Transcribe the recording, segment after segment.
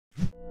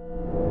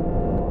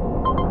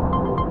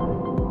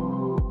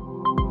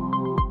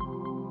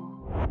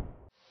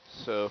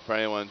for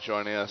anyone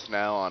joining us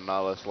now on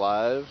Nautilus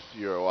Live.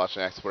 You are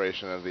watching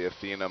exploration of the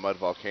Athina mud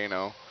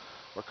volcano.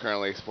 We're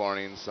currently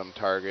exploring some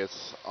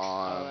targets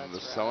on the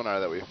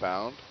sonar that we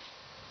found.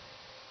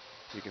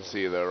 You can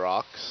see the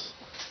rocks.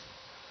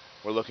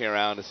 We're looking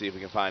around to see if we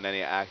can find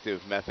any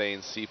active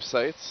methane seep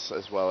sites,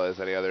 as well as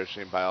any other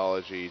interesting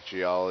biology,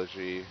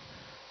 geology,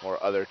 or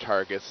other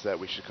targets that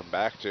we should come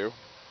back to.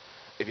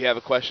 If you have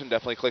a question,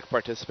 definitely click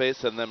participate.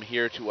 Send them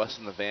here to us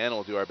in the van.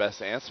 We'll do our best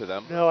to answer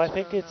them. No, I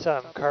think it's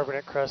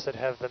carbonate crust that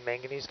have the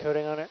manganese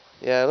coating on it.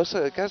 Yeah, it looks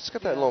like it's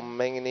got that little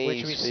manganese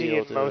which we see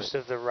in most it.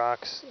 of the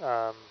rocks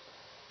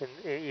in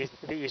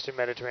the eastern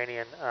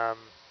Mediterranean.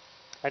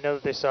 I know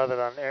that they saw that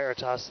on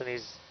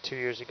Eratosthenes 2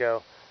 years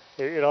ago.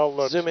 It all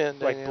looked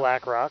like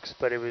black rocks,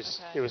 but it was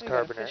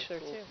carbonate.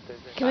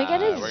 Can we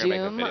get a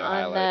zoom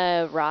on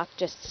the rock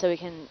just so we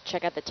can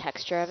check out the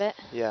texture of it?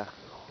 Yeah.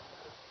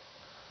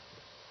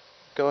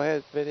 Go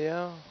ahead,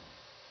 video.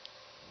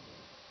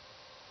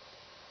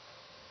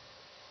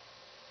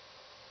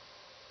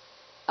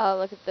 Oh,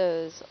 look at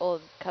those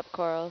old cup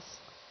corals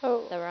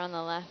that were on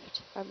the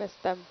left. I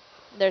missed them.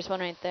 There's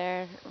one right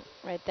there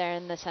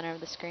in the center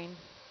of the screen.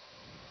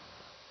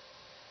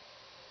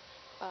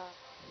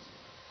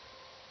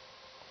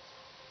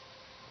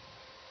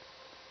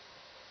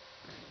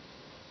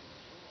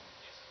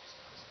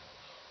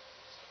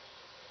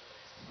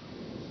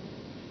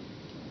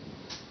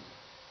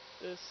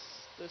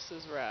 This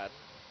is rad.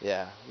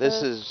 Yeah,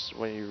 this is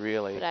when you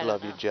really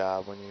love your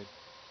job. When you.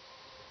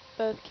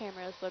 Both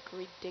cameras look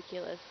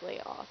ridiculously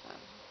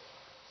awesome.